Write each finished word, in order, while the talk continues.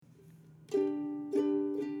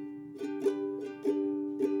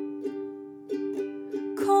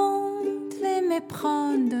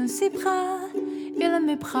dans ses bras, il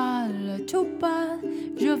me parle tout bas,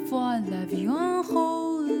 je vois la vie en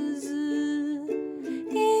rose.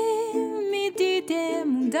 Il me dit des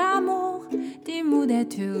mots d'amour, des mots de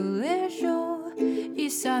tous les jours, et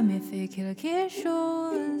ça me fait quelque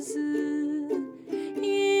chose.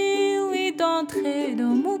 Il est entré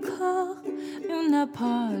dans mon corps, une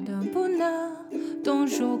part d'un bonheur dont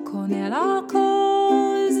je connais la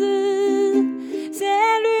cause.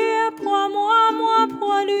 C'est lui pour moi, moi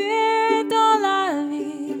pour lui dans la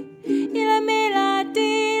vie. Il me l'a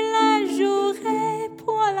dit, la jouerai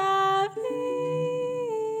pour la vie.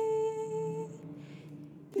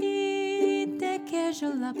 Et dès que je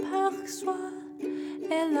l'aperçois,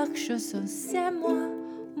 et leur chanson c'est moi,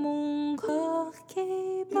 mon corps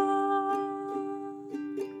qui bat.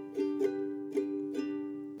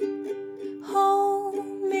 Hold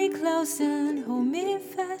me close and hold me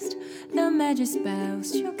fast, the magic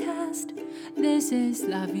spells you cast. This is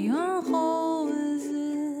la vie en rose.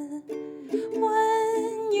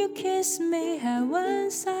 When you kiss me,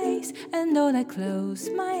 heaven sighs, and though I close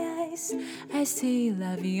my eyes, I see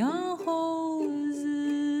la vie en rose.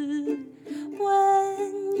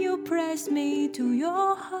 When you press me to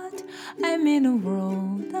your heart, I'm in a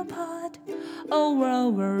world apart, a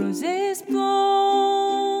world where roses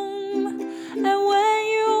bloom. And when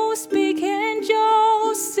you speak,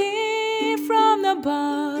 angels sing from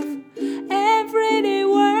above. Everyday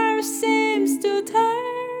word seems to turn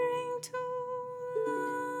into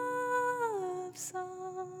love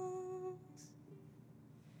songs.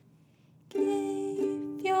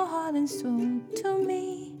 Give your heart and soul to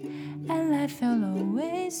me, and life will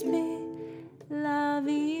always be la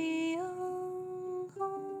vie.